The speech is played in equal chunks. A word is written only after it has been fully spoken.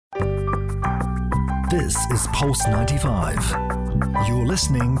This is Pulse 95. You're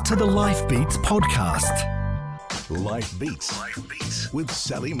listening to the Life Beats podcast. Life Beats with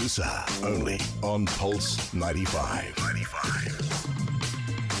Sally Musa, only on Pulse 95.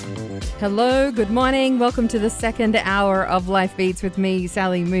 Hello, good morning. Welcome to the second hour of Life Beats with me,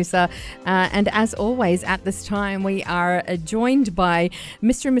 Sally Musa. And as always, at this time, we are joined by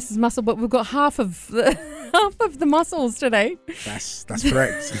Mr. and Mrs. Muscle, but we've got half of the muscles today. That's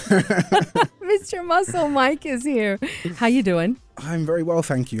correct. Mr. Muscle Mike is here. How you doing? I'm very well,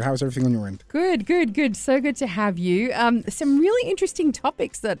 thank you. How's everything on your end? Good. So good to have you. Some really interesting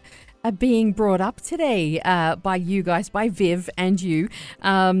topics that are being brought up today by you guys, by Viv and you.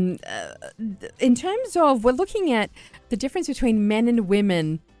 In terms of, we're looking at the difference between men and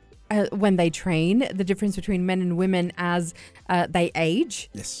women when they train, the difference between men and women as they age,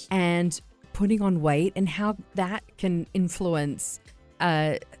 Yes. and putting on weight, and how that can influence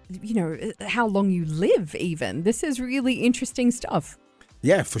how long you live even. This is really interesting stuff.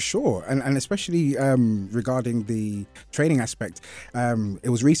 Yeah, for sure. And especially regarding the training aspect, it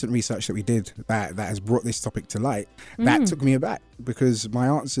was recent research that we did that has brought this topic to light. That took me aback because my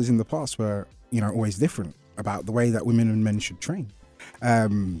answers in the past were, always different about the way that women and men should train.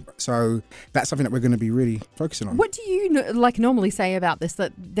 So that's something that we're going to be really focusing on. What do you normally say about this,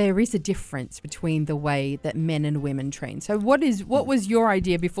 that there is a difference between the way that men and women train? So what was your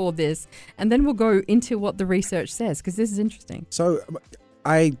idea before this? And then we'll go into what the research says, because this is interesting. So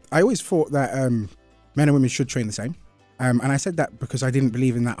I always thought that men and women should train the same. And I said that because I didn't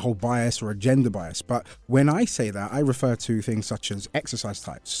believe in that whole bias or a gender bias. But when I say that, I refer to things such as exercise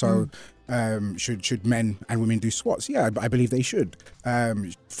types. So should men and women do squats? Yeah, I believe they should.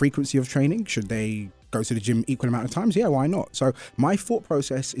 Frequency of training, should they go to the gym equal amount of times? Yeah, why not? So my thought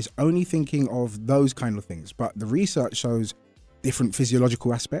process is only thinking of those kind of things. But the research shows different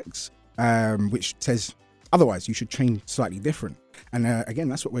physiological aspects, which says otherwise you should train slightly different. And again,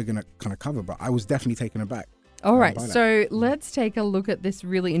 that's what we're going to kind of cover. But I was definitely taken aback. All right, so let's take a look at this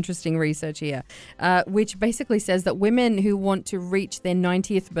really interesting research here, which basically says that women who want to reach their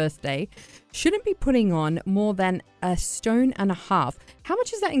 90th birthday shouldn't be putting on more than 1.5 stones. How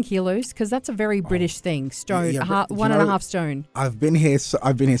much is that in kilos? Because that's a very British thing. 1.5 stone. I've been here so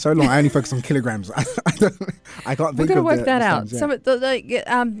long. I only focus on kilograms. I can't think. We're gonna work that out. Stones, yeah.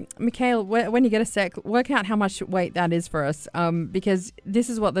 So, Mikhail, when you get a sec, work out how much weight that is for us. Because this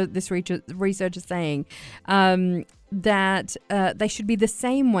is what this research is saying. That they should be the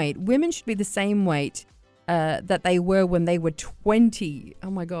same weight. Women should be the same weight that they were when they were 20. Oh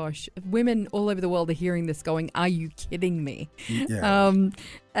my gosh. Women all over the world are hearing this going, are you kidding me? Yeah.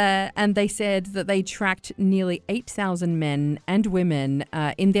 And they said that they tracked nearly 8,000 men and women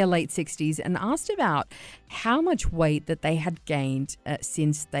in their late 60s and asked about how much weight that they had gained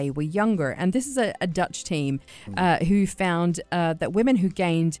since they were younger. And this is a Dutch team who found that women who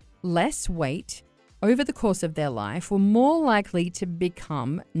gained less weight over the course of their life were more likely to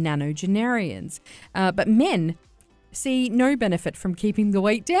become nonagenarians. But men see no benefit from keeping the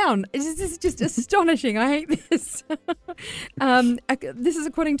weight down. This is just astonishing. I hate this. This is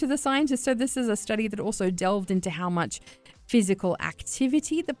according to the scientists. So this is a study that also delved into how much physical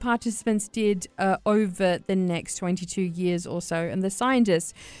activity the participants did over the next 22 years or so. And the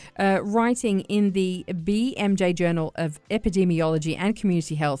scientists writing in the BMJ Journal of Epidemiology and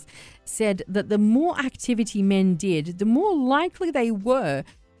Community Health said that the more activity men did, the more likely they were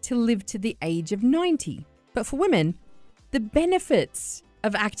to live to the age of 90. But for women, the benefits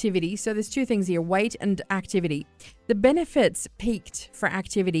of activity, so there's two things here, weight and activity. The benefits peaked for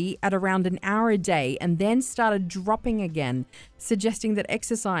activity at around an hour a day and then started dropping again, suggesting that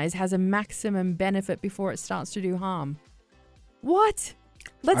exercise has a maximum benefit before it starts to do harm. What?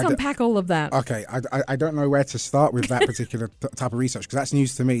 Let's unpack all of that. Okay, I don't know where to start with that particular type of research, because that's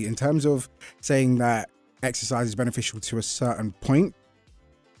news to me. In terms of saying that exercise is beneficial to a certain point,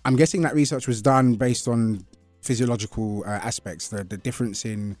 I'm guessing that research was done based on physiological aspects, the difference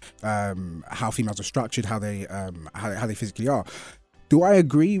in how females are structured, how they physically are. Do I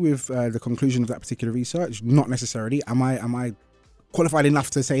agree with the conclusion of that particular research? Not necessarily. Am I qualified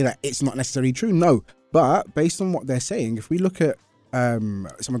enough to say that it's not necessarily true? No. But based on what they're saying, if we look at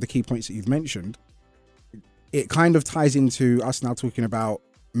some of the key points that you've mentioned, it kind of ties into us now talking about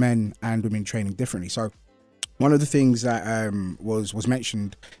men and women training differently. So one of the things that was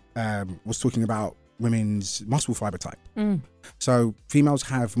mentioned was talking about women's muscle fiber type. So females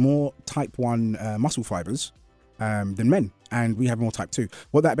have more type 1 muscle fibers than men, and we have more type 2.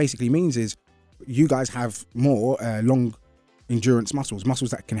 What that basically means is you guys have more long endurance muscles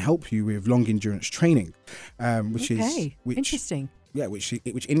that can help you with long endurance training, which is interesting. which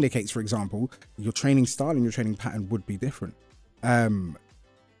indicates, for example, your training style and your training pattern would be different. And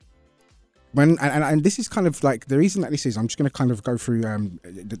this is kind of like the reason that this is. I'm just going to kind of go through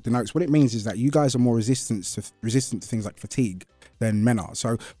the notes. What it means is that you guys are more resistant to things like fatigue than men are.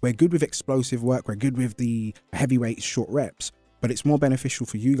 So we're good with explosive work. We're good with the heavyweight short reps, but it's more beneficial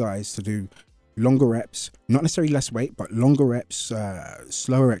for you guys to do longer reps, not necessarily less weight, but longer reps,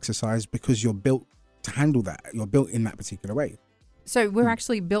 slower exercise, because you're built to handle that. You're built in that particular way. So we're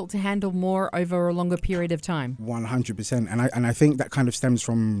actually built to handle more over a longer period of time. 100%. And I think that kind of stems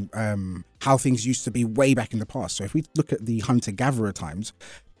from how things used to be way back in the past. So if we look at the hunter-gatherer times,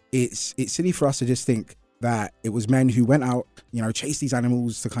 it's silly for us to just think that it was men who went out, chased these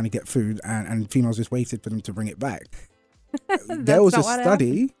animals to kind of get food, and females just waited for them to bring it back. There was a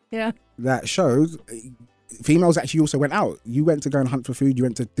study that showed females actually also went out. You went to go and hunt for food. You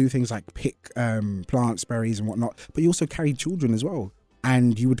went to do things like pick plants, berries and whatnot, but you also carried children as well.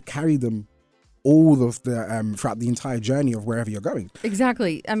 And you would carry them all of the throughout the entire journey of wherever you're going.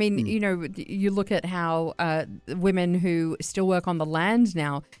 Exactly. I mean, you look at how women who still work on the land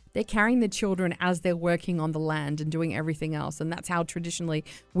now, they're carrying the children as they're working on the land and doing everything else. And that's how traditionally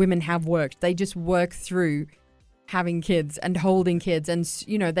women have worked. They just work through having kids and holding kids, and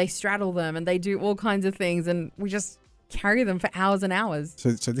they straddle them and they do all kinds of things, and we just carry them for hours and hours.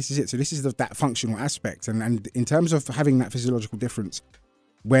 So this is it. So this is that functional aspect, and in terms of having that physiological difference,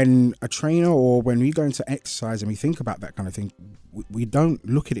 when a trainer or when we go into exercise and we think about that kind of thing, we don't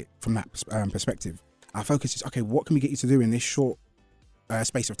look at it from that perspective. Our focus is, okay, what can we get you to do in this short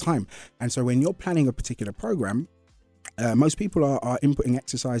space of time? And so when you're planning a particular program, most people are inputting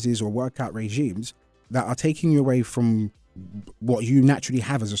exercises or workout regimes that are taking you away from what you naturally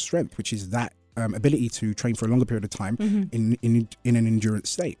have as a strength, which is that ability to train for a longer period of time in an endurance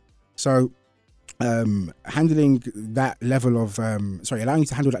state. So handling that level of, allowing you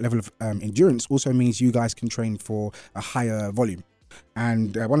to handle that level of endurance also means you guys can train for a higher volume.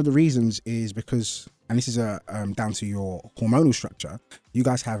 And one of the reasons is because, and this is down to your hormonal structure, you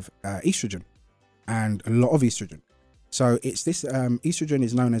guys have estrogen and a lot of estrogen. So it's this estrogen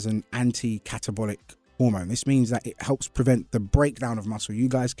is known as an anti-catabolic hormone. This means that it helps prevent the breakdown of muscle. You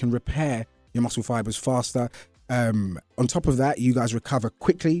guys can repair your muscle fibers faster. On top of that, you guys recover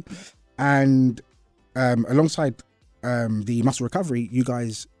quickly. And alongside the muscle recovery,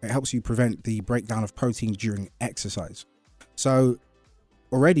 it helps you prevent the breakdown of protein during exercise. So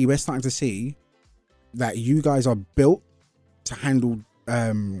already we're starting to see that you guys are built to handle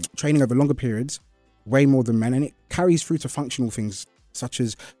training over longer periods way more than men, and it carries through to functional things such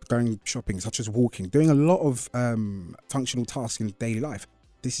as going shopping, such as walking, doing a lot of functional tasks in daily life.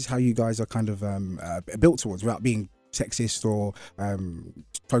 This is how you guys are kind of built towards, without being sexist or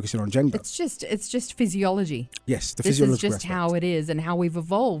focusing on gender. It's just physiology. Yes, the physiological This is just aspect. how it is and how we've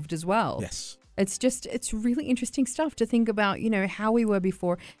evolved as well. Yes. It's really interesting stuff to think about, how we were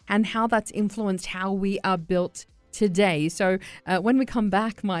before and how that's influenced how we are built today. So when we come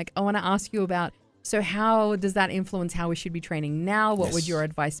back, Mike, I want to ask you about, so how does that influence how we should be training now? What would your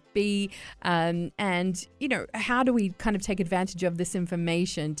advice be? And, how do we kind of take advantage of this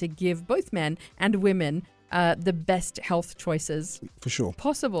information to give both men and women the best health choices for sure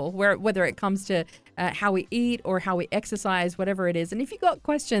possible, whether it comes to how we eat or how we exercise, whatever it is. And if you've got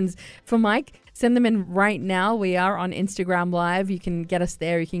questions for Mike, send them in right now. We are on Instagram Live. You can get us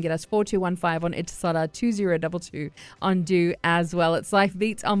there. You can get us 4215 on Etisalat, 2022 on Do as well. It's Life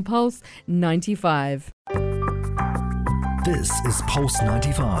Beats on Pulse 95. This is Pulse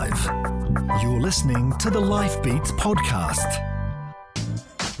 95. You're listening to the Life Beats podcast.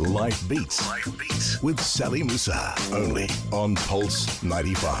 Life Beats with Sally Musa, only on Pulse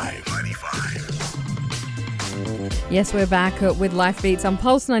 95. Yes, we're back with Life Beats on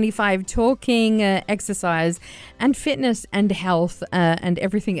Pulse 95, talking exercise and fitness and health and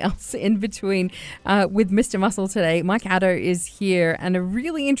everything else in between with Mr. Muscle today. Mike Addo is here, and a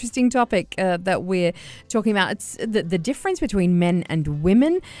really interesting topic that we're talking about. It's the difference between men and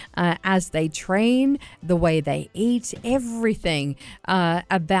women as they train, the way they eat, everything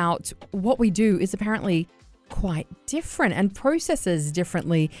about what we do is apparently quite different and processes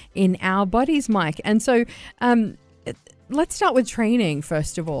differently in our bodies, Mike. And so let's start with training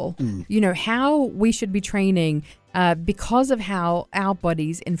first of all. How we should be training because of how our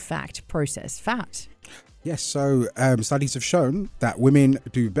bodies in fact process fat. Yes, so studies have shown that women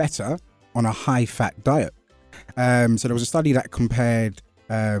do better on a high fat diet. So there was a study that compared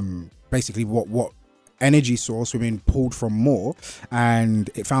basically what energy source women pulled from more, and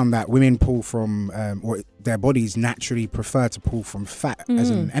it found that women pull from or their bodies naturally prefer to pull from fat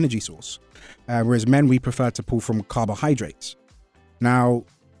as an energy source, whereas men, we prefer to pull from carbohydrates. Now,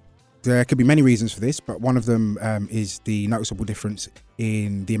 there could be many reasons for this, but one of them is the noticeable difference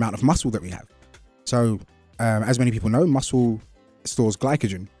in the amount of muscle that we have. So, as many people know, muscle stores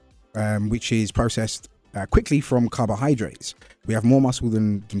glycogen, which is processed quickly from carbohydrates. We have more muscle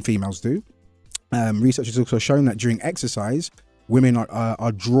than females do. Research has also shown that during exercise, women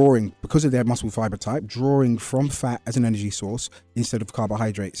are drawing, because of their muscle fiber type, drawing from fat as an energy source instead of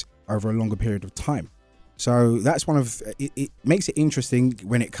carbohydrates over a longer period of time. So that's it makes it interesting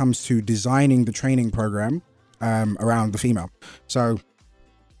when it comes to designing the training program around the female. So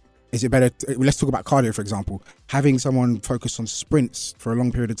is it better? Let's talk about cardio, for example. Having someone focus on sprints for a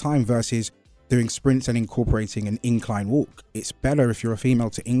long period of time versus doing sprints and incorporating an incline walk. It's better if you're a female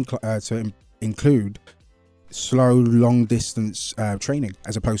to include slow, long distance training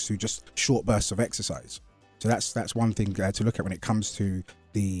as opposed to just short bursts of exercise. So that's one thing to look at when it comes to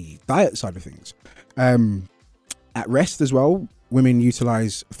the diet side of things. At rest as well, women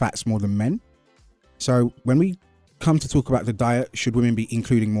utilize fats more than men. So when we come to talk about the diet, should women be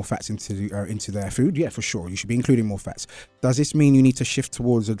including more fats into their food? Yeah, for sure. You should be including more fats. Does this mean you need to shift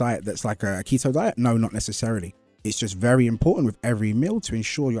towards a diet that's like a keto diet? No, not necessarily. It's just very important with every meal to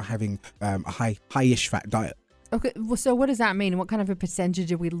ensure you're having a high-ish fat diet. Okay, well, so what does that mean? What kind of a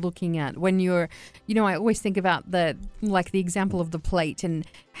percentage are we looking at when you're, I always think about the example of the plate and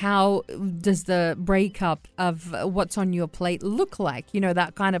how does the breakup of what's on your plate look like?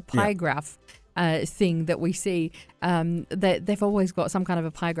 That kind of pie graph thing that we see, that they've always got some kind of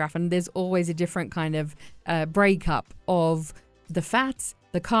a pie graph, and there's always a different kind of breakup of the fats,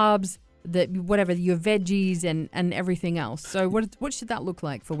 the carbs, whatever, your veggies and everything else. So what should that look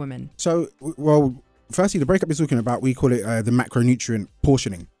like for women? So, well, firstly, the breakup is talking about, we call it the macronutrient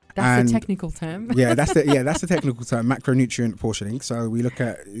portioning. That's the technical term. That's the technical term, macronutrient portioning. So we look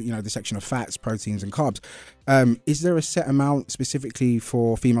at the section of fats, proteins, and carbs. Is there a set amount specifically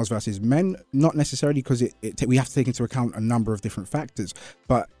for females versus men? Not necessarily, because we have to take into account a number of different factors.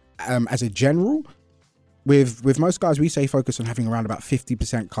 But as a general, with most guys, we say focus on having around about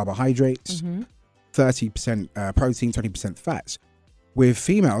 50% carbohydrates, 30% protein, 20% fats. With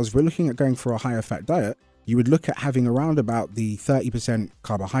females, we're looking at going for a higher fat diet. You would look at having around about the 30%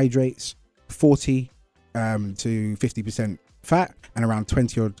 carbohydrates, 40 to 50% fat, and around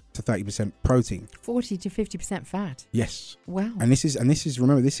 20 to 30% protein. 40 to 50% fat. Yes. Wow. And this is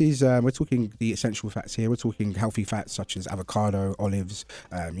remember, this is we're talking the essential fats here. We're talking healthy fats such as avocado, olives,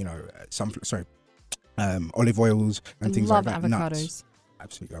 olive oils and things like that. Love avocados. Nuts.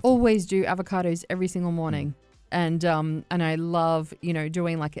 Absolutely. Always do avocados every single morning. And I love,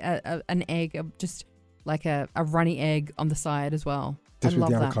 doing like an egg, just like a runny egg on the side as well. Just with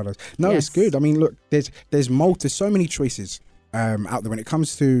the avocados. That. No, Yes. It's good. I mean, look, there's so many choices out there when it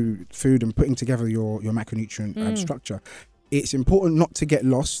comes to food and putting together your macronutrient structure. It's important not to get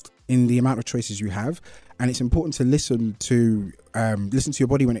lost in the amount of choices you have, and it's important to listen to your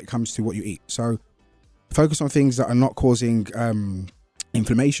body when it comes to what you eat. So focus on things that are not causing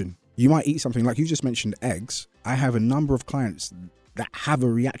inflammation. You might eat something like you just mentioned, eggs. I have a number of clients that have a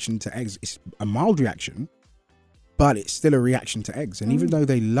reaction to eggs. It's a mild reaction, but it's still a reaction to eggs. And even though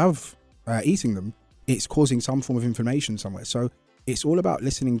they love eating them, it's causing some form of inflammation somewhere. So it's all about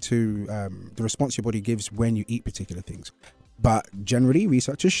listening to the response your body gives when you eat particular things. But generally,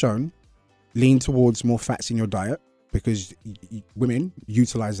 research has shown lean towards more fats in your diet because women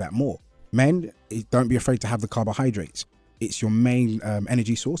utilize that more. Men, don't be afraid to have the carbohydrates. It's your main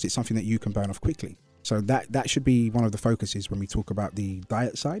energy source. It's something that you can burn off quickly. So that should be one of the focuses when we talk about the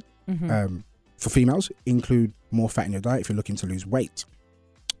diet side. For females, include more fat in your diet if you're looking to lose weight.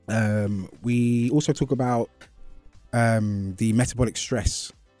 We also talk about the metabolic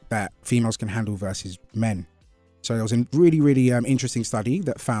stress that females can handle versus men. So there was a really, really interesting study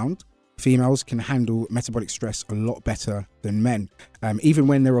that found females can handle metabolic stress a lot better than men, even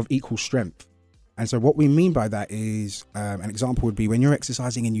when they're of equal strength. And so what we mean by that is, an example would be when you're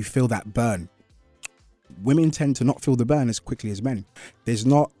exercising and you feel that burn. Women tend to not feel the burn as quickly as men. There's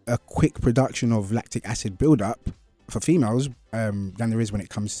not a quick production of lactic acid buildup for females than there is when it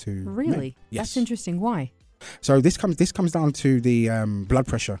comes to Really? men. Yes. That's interesting. Why? So this comes down to the blood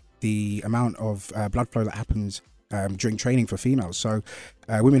pressure, the amount of blood flow that happens during training for females. So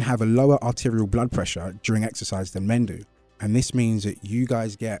women have a lower arterial blood pressure during exercise than men do. And this means that you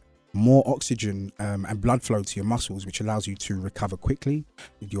guys get more oxygen and blood flow to your muscles, which allows you to recover quickly.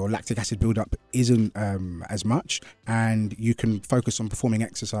 Your lactic acid buildup isn't as much, and you can focus on performing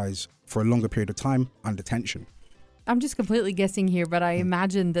exercise for a longer period of time under tension. I'm just completely guessing here, but I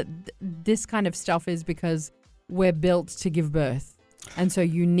imagine that this kind of stuff is because we're built to give birth. And so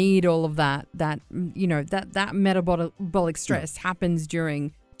you need all of that metabolic stress happens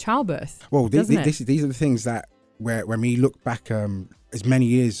during childbirth. Well, these are the things that when we look back as many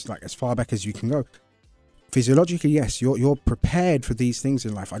years, like as far back as you can go, physiologically, yes, you're prepared for these things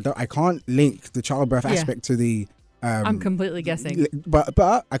in life. I can't link the childbirth aspect to the. I'm completely guessing, but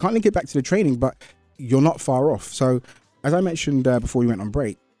I can't link it back to the training. But you're not far off. So, as I mentioned before we went on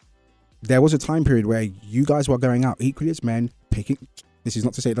break, there was a time period where you guys were going out equally as men, picking. This is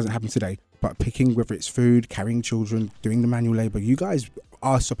not to say it doesn't happen today, but picking, whether it's food, carrying children, doing the manual labor. You guys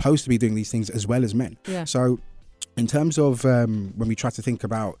are supposed to be doing these things as well as men. Yeah. So, in terms of when we try to think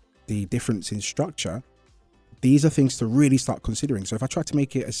about the difference in structure, these are things to really start considering. So if I try to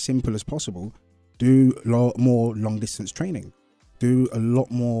make it as simple as possible, do a lot more long distance training, do a lot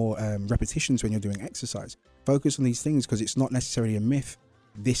more repetitions when you're doing exercise. Focus on these things because it's not necessarily a myth.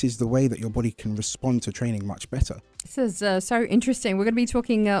 This is the way that your body can respond to training much better. This is so interesting. We're going to be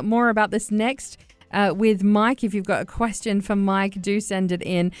talking more about this next with Mike. If you've got a question for Mike, do send it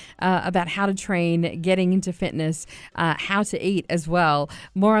in about how to train, getting into fitness, how to eat as well.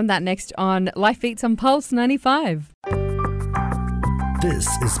 More on that next on Life Beats on Pulse 95. This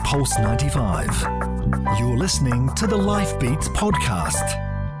is Pulse 95. You're listening to the Life Beats podcast.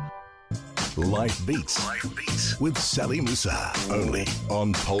 Life Beats with Sally Musa, only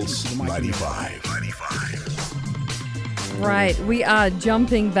on Pulse 95. Right, we are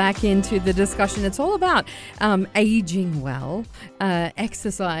jumping back into the discussion. It's all about aging well,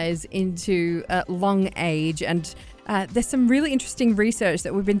 exercise into long age, and there's some really interesting research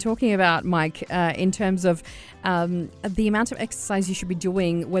that we've been talking about, Mike, in terms of the amount of exercise you should be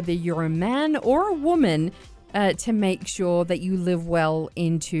doing, whether you're a man or a woman, to make sure that you live well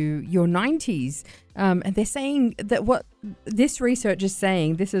into your 90s. And they're saying that what this research is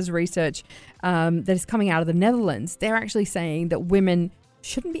saying, this is research that is coming out of the Netherlands. They're actually saying that women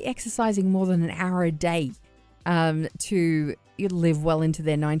shouldn't be exercising more than an hour a day to live well into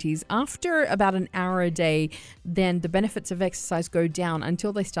their 90s. After about an hour a day, then the benefits of exercise go down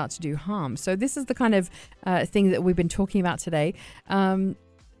until they start to do harm. So this is the kind of thing that we've been talking about today.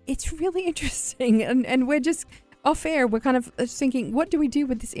 It's really interesting. And we're just off air. We're kind of thinking, what do we do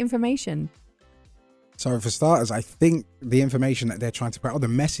with this information? So for starters, I think the information that they're trying to put out, or the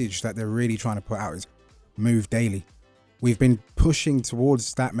message that they're really trying to put out, is move daily. We've been pushing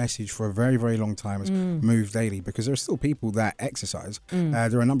towards that message for a very, very long time, as move daily, because there are still people that exercise.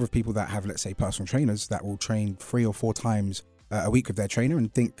 There are a number of people that have, let's say, personal trainers that will train 3 or 4 times a week with their trainer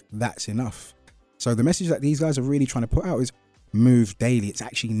and think that's enough. So the message that these guys are really trying to put out is move daily. It's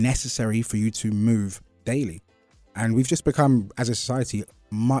actually necessary for you to move daily. And we've just become, as a society,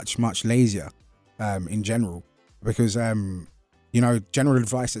 much, much lazier in general, because, general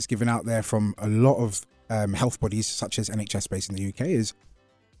advice that's given out there from a lot of health bodies, such as NHS based in the UK, is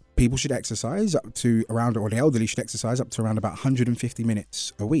people should exercise up to around, or the elderly should exercise up to around about 150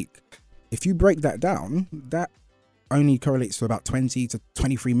 minutes a week. If you break that down, that only correlates to about 20 to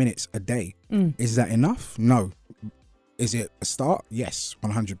 23 minutes a day. Is that enough? No. Is it a start? Yes,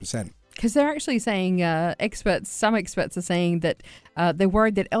 100%. Because they're actually saying, some experts are saying that they're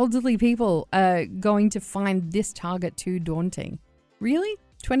worried that elderly people are going to find this target too daunting. Really?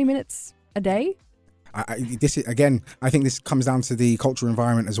 20 minutes a day? I think this comes down to the cultural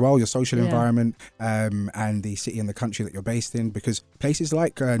environment as well, your social environment, and the city and the country that you're based in. Because places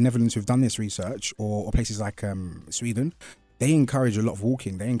like Netherlands, who've done this research, or places like Sweden, they encourage a lot of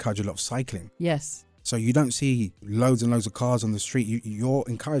walking. They encourage a lot of cycling. Yes. So you don't see loads and loads of cars on the street. You're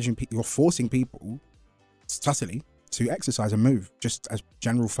encouraging people, you're forcing people subtly to exercise and move, just as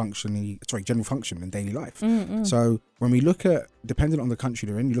general function in daily life. So when we look at, depending on the country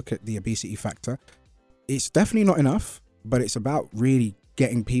they're in, you look at the obesity factor, it's definitely not enough, but it's about really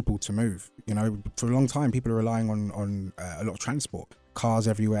getting people to move. For a long time, people are relying on a lot of transport, cars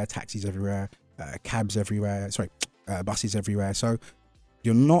everywhere, taxis everywhere, cabs everywhere, buses everywhere. So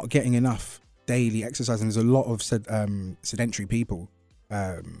you're not getting enough daily exercise, and there's a lot of sedentary people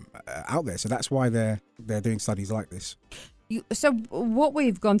out there. So that's why they're doing studies like this. So what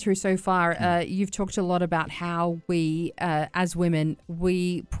we've gone through so far, you've talked a lot about how we, as women,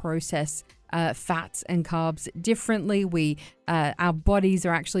 we process fats and carbs differently. Our bodies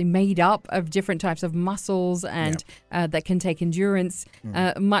are actually made up of different types of muscles, and that can take endurance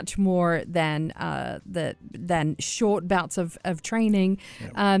much more than short bouts of training,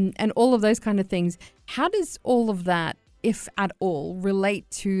 and all of those kind of things. How does all of that, if at all, relate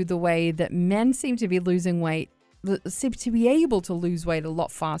to the way that men seem to be losing weight, seem to be able to lose weight a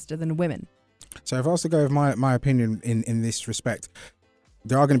lot faster than women? So if I was to go with my opinion in this respect,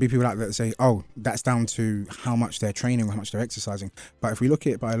 there are going to be people out there that say, oh, that's down to how much they're training or how much they're exercising. But if we look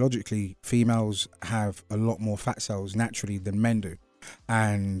at it biologically, females have a lot more fat cells naturally than men do.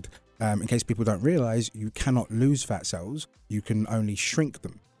 And in case people don't realize, you cannot lose fat cells. You can only shrink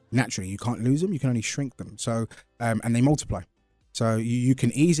them. Naturally, you can't lose them. You can only shrink them. So, and they multiply. So you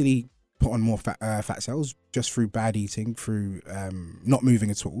can easily put on more fat cells just through bad eating, through not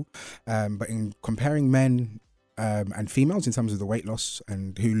moving at all. But in comparing men and females in terms of the weight loss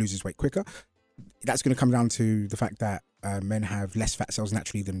and who loses weight quicker, that's going to come down to the fact that men have less fat cells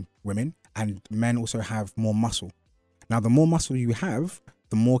naturally than women, and men also have more muscle. Now, the more muscle you have,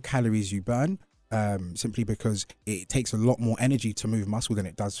 the more calories you burn, simply because it takes a lot more energy to move muscle than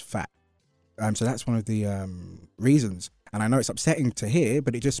it does fat. So that's one of the reasons. And I know it's upsetting to hear,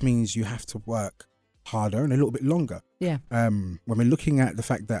 but it just means you have to work harder and a little bit longer. Yeah. When we're looking at the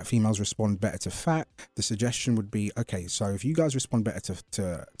fact that females respond better to fat, the suggestion would be, okay, so if you guys respond better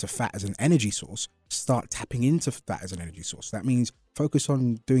to fat as an energy source, start tapping into fat as an energy source. That means focus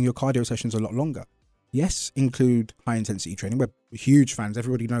on doing your cardio sessions a lot longer. Yes, include high intensity training. We're huge fans.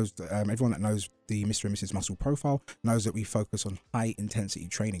 Everybody knows, everyone that knows the Mr. and Mrs. Muscle Profile knows that we focus on high intensity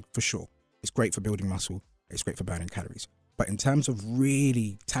training for sure. It's great for building muscle. It's great for burning calories. But in terms of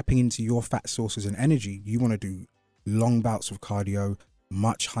really tapping into your fat sources and energy, you want to do long bouts of cardio,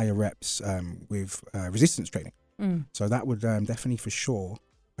 much higher reps with resistance training. So that would definitely for sure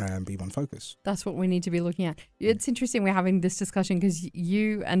be one focus. That's what we need to be looking at. It's interesting we're having this discussion because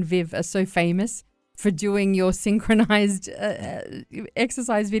you and Viv are so famous for doing your synchronized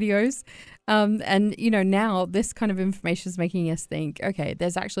exercise videos. And, you know, now this kind of information is making us think, okay,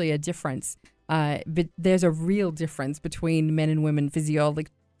 there's actually a difference. But there's a real difference between men and women physiologically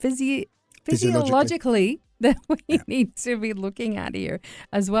that we need to be looking at here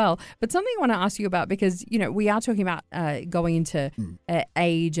as well. But something I want to ask you about, because, you know, we are talking about going into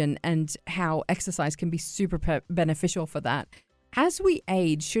age and how exercise can be super beneficial for that. As we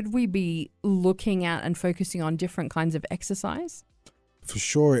age, should we be looking at and focusing on different kinds of exercise? For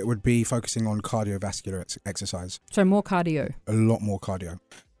sure, it would be focusing on cardiovascular exercise. So more cardio. A lot more cardio.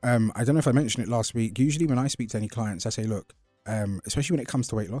 I don't know if I mentioned it last week. Usually when I speak to any clients, I say, look, especially when it comes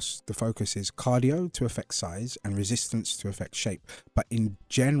to weight loss, the focus is cardio to affect size and resistance to affect shape. But in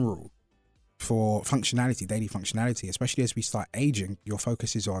general, for functionality, daily functionality, especially as we start aging, your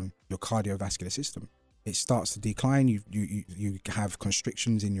focus is on your cardiovascular system. It starts to decline. You have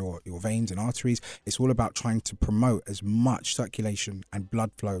constrictions in your veins and arteries. It's all about trying to promote as much circulation and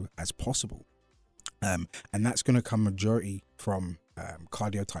blood flow as possible. And that's going to come majority from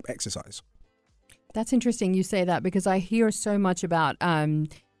cardio type exercise. That's interesting you say that, because I hear so much about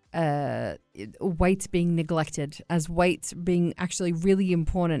weight being neglected, as weight being actually really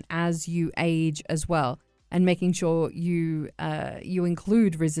important as you age as well, and making sure you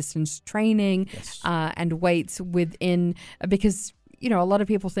include resistance training. Yes. And weights within, because, you know, a lot of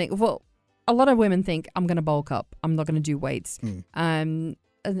people think, well, a lot of women think, I'm going to bulk up, I'm not going to do weights. And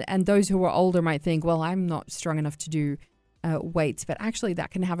those who are older might think, well, I'm not strong enough to do weights, but actually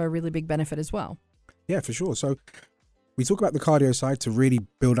that can have a really big benefit as well. Yeah, for sure. So we talk about the cardio side to really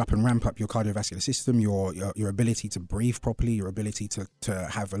build up and ramp up your cardiovascular system, your ability to breathe properly, your ability to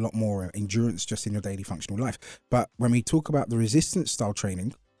have a lot more endurance just in your daily functional life. But when we talk about the resistance style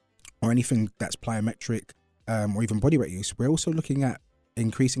training or anything that's plyometric or even bodyweight use, we're also looking at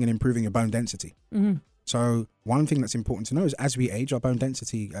increasing and improving your bone density. Mm-hmm. So one thing that's important to know is as we age, our bone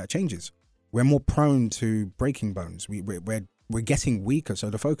density changes. We're more prone to breaking bones. We're getting weaker. So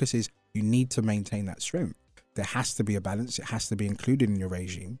the focus is you need to maintain that strength. There has to be a balance. It has to be included in your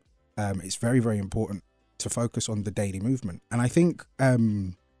regime. It's very, very important to focus on the daily movement. And I think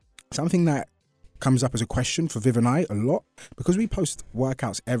something that comes up as a question for Viv and I a lot, because we post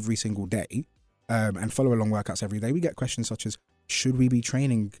workouts every single day and follow along workouts every day, we get questions such as, should we be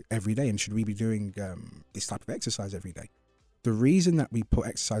training every day and should we be doing this type of exercise every day? The reason that we put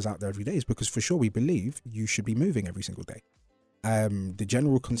exercise out there every day is because for sure we believe you should be moving every single day. The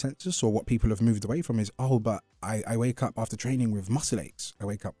general consensus or what people have moved away from is, oh, but I wake up after training with muscle aches. I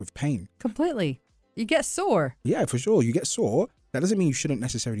wake up with pain. Completely. You get sore. Yeah, for sure. You get sore. That doesn't mean you shouldn't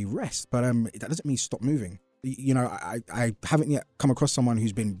necessarily rest, but that doesn't mean stop moving. You know, I haven't yet come across someone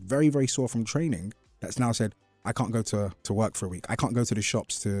who's been very, very sore from training that's now said, I can't go to work for a week. I can't go to the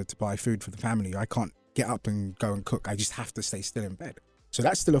shops to buy food for the family. I can't get up and go and cook. I just have to stay still in bed. So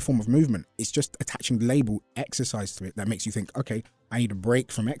that's still a form of movement. It's just attaching the label exercise to it that makes you think, okay, I need a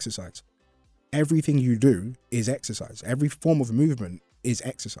break from exercise. Everything you do is exercise. Every form of movement is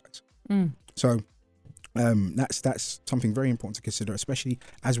exercise. So that's something very important to consider, especially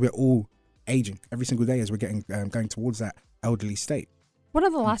as we're all aging every single day as we're going towards that elderly state. One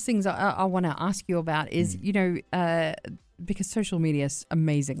of the last things I want to ask you about is, because social media is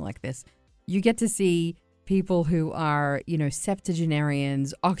amazing like this, you get to see people who are,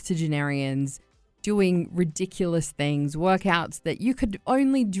 septuagenarians, octogenarians, doing ridiculous things, workouts that you could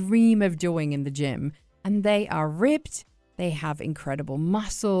only dream of doing in the gym. And they are ripped. They have incredible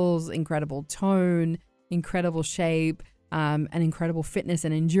muscles, incredible tone, incredible shape, and incredible fitness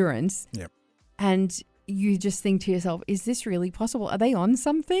and endurance. Yep. And you just think to yourself, is this really possible? Are they on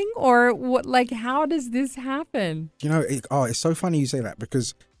something? Or what? Like, how does this happen? It's so funny you say that,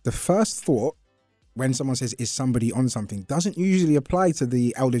 because the first thought when someone says, is somebody on something, doesn't usually apply to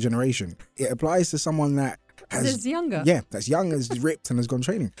the elder generation. It applies to someone that is younger. Yeah, that's young, is ripped and has gone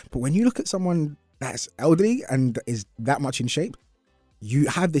training. But when you look at someone that's elderly and is that much in shape, you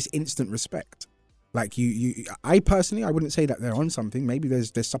have this instant respect. Like I personally, I wouldn't say that they're on something. Maybe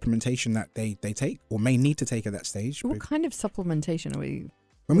there's supplementation that they take or may need to take at that stage. What kind of supplementation are we?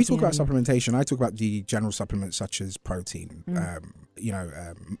 When we talk about supplementation, I talk about the general supplements such as protein,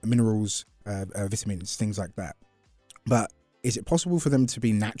 minerals, vitamins, things like that. But is it possible for them to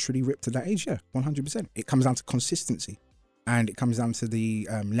be naturally ripped at that age? Yeah, 100%. It comes down to consistency, and it comes down to the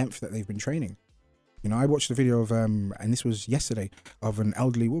length that they've been training. I watched a video of, and this was yesterday, of an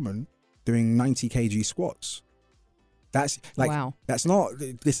elderly woman doing 90 kg squats. That's like, wow. That's not,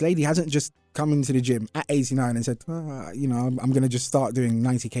 this lady hasn't just come into the gym at 89 and said, I'm going to just start doing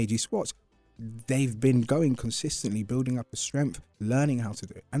 90 kg squats. They've been going consistently, building up the strength, learning how to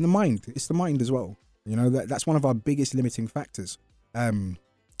do it. And the mind, it's the mind as well. That's one of our biggest limiting factors. And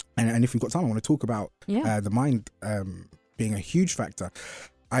if we've got time, I want to talk about the mind being a huge factor.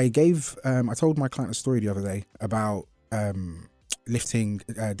 I told my client a story the other day about lifting,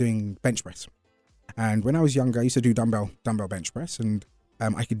 doing bench press. And when I was younger, I used to do dumbbell bench press, and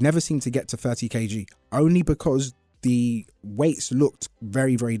I could never seem to get to 30 kg, only because the weights looked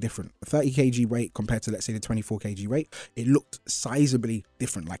very, very different. A 30 kg weight compared to, let's say, the 24 kg weight, it looked sizably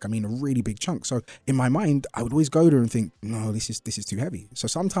different, a really big chunk. So in my mind, I would always go there and think, no, this is too heavy. So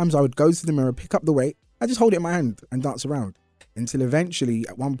sometimes I would go to the mirror, pick up the weight, I just hold it in my hand and dance around, until eventually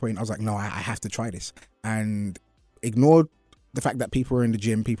at one point I was like, no, I have to try this, and ignored the fact that people were in the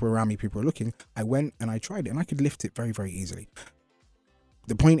gym, people around me, people were looking. I went and I tried it, and I could lift it very, very easily.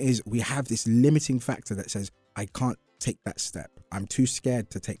 The point is, we have this limiting factor that says, I can't take that step. I'm too scared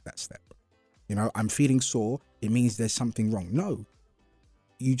to take that step. I'm feeling sore. It means there's something wrong. No,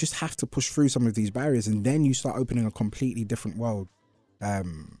 you just have to push through some of these barriers, and then you start opening a completely different world,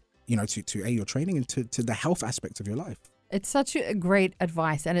 to your training and to the health aspect of your life. It's such a great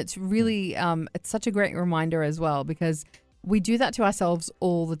advice, and it's really, it's such a great reminder as well, because we do that to ourselves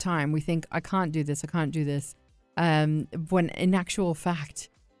all the time. We think, I can't do this. When in actual fact,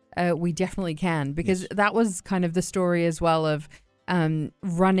 we definitely can, because that was kind of the story as well of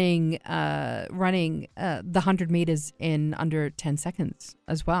running the 100 meters in under 10 seconds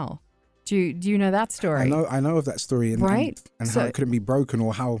as well. Do you know that story? I know of that story, and, right? and how it couldn't be broken,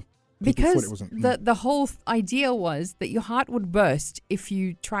 or how people thought it wasn't. The whole idea was that your heart would burst if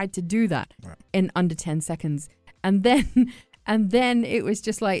you tried to do that in under 10 seconds. And then it was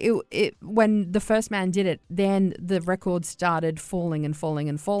just like it when the first man did it, then the record started falling and falling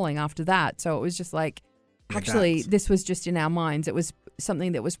and falling after that. So it was just like, actually, this was just in our minds. It was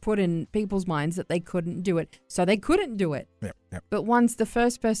something that was put in people's minds that they couldn't do it. So they couldn't do it. Yep. But once the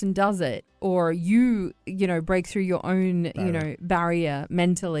first person does it, or you break through your own, barrier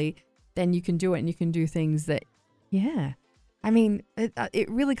mentally, then you can do it, and you can do things that, I mean, it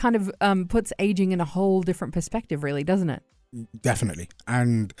really kind of puts aging in a whole different perspective, really, doesn't it? Definitely.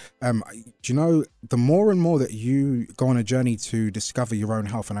 And the more and more that you go on a journey to discover your own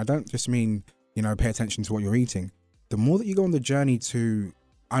health, and I don't just mean, pay attention to what you're eating, the more that you go on the journey to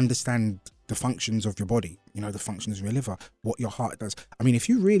understand the functions of your body, the functions of your liver, what your heart does. I mean, if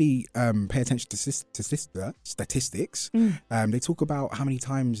you really pay attention to statistics, they talk about how many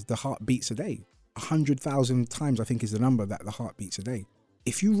times the heart beats a day. 100,000 times, I think, is the number that the heart beats a day.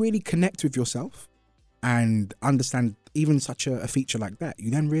 If you really connect with yourself and understand even such a feature like that,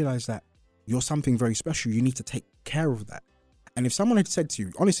 you then realize that you're something very special. You need to take care of that. And if someone had said to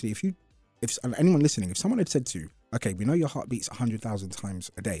you, honestly, if anyone listening, if someone had said to you, okay, we know your heart beats 100,000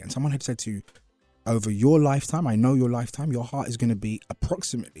 times a day, and someone had said to you, over your lifetime, I know your lifetime, your heart is going to beat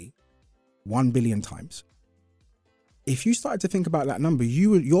approximately 1 billion times. If you started to think about that number,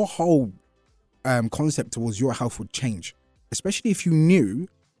 your whole concept towards your health would change, especially if you knew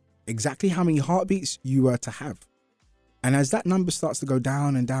exactly how many heartbeats you were to have. And as that number starts to go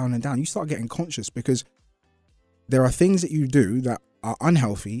down and down and down, you start getting conscious, because there are things that you do that are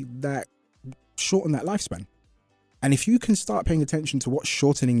unhealthy that shorten that lifespan. And if you can start paying attention to what's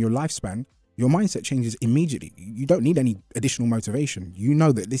shortening your lifespan, your mindset changes immediately. You don't need any additional motivation. You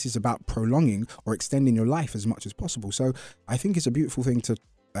know that this is about prolonging or extending your life as much as possible. So I think it's a beautiful thing to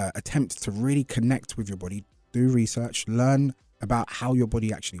attempt to really connect with your body, do research, learn about how your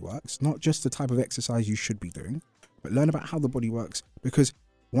body actually works, not just the type of exercise you should be doing, but learn about how the body works. Because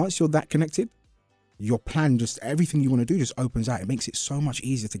once you're that connected, your plan, just everything you want to do just opens out. It makes it so much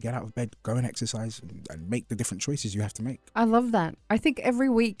easier to get out of bed, go and exercise, and make the different choices you have to make. I love that. I think every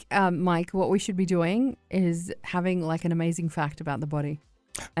week, Mike, what we should be doing is having like an amazing fact about the body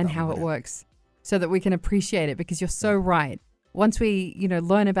and how it works so that we can appreciate it, because you're so right. Once we,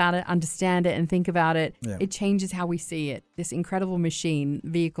 learn about it, understand it, and think about it, it changes how we see it. This incredible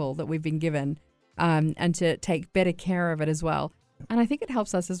vehicle that we've been given, and to take better care of it as well. And I think it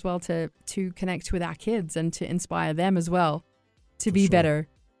helps us as well to connect with our kids and to inspire them as well to be better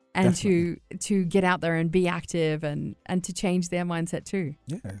and to get out there and be active and to change their mindset too.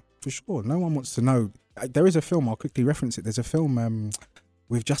 Yeah, for sure. No one wants to know. There is a film, I'll quickly reference it. There's a film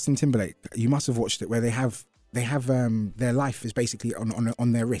with Justin Timberlake. You must have watched it, where they have their life is basically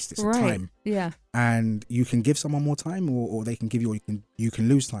on their wrist. It's a time. Yeah. And you can give someone more time, or they can give you, or you can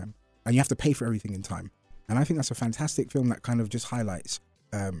lose time, and you have to pay for everything in time. And I think that's a fantastic film that kind of just highlights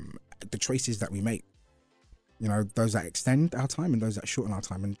the choices that we make. Those that extend our time and those that shorten our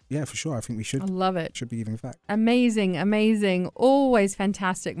time. And yeah, for sure, I think we should. I love it. Should be giving fact. Amazing. Always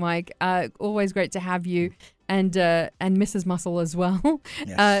fantastic, Mike. Always great to have you. And Mrs. Muscle as well.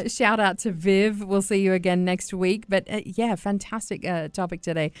 Yes. Shout out to Viv. We'll see you again next week. But fantastic topic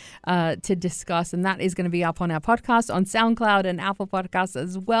today to discuss. And that is going to be up on our podcast on SoundCloud and Apple Podcasts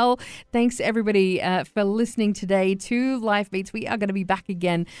as well. Thanks everybody for listening today to Life Beats. We are going to be back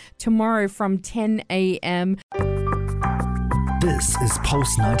again tomorrow from 10 a.m. This is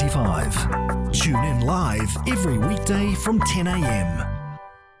Pulse 95. Tune in live every weekday from 10 a.m.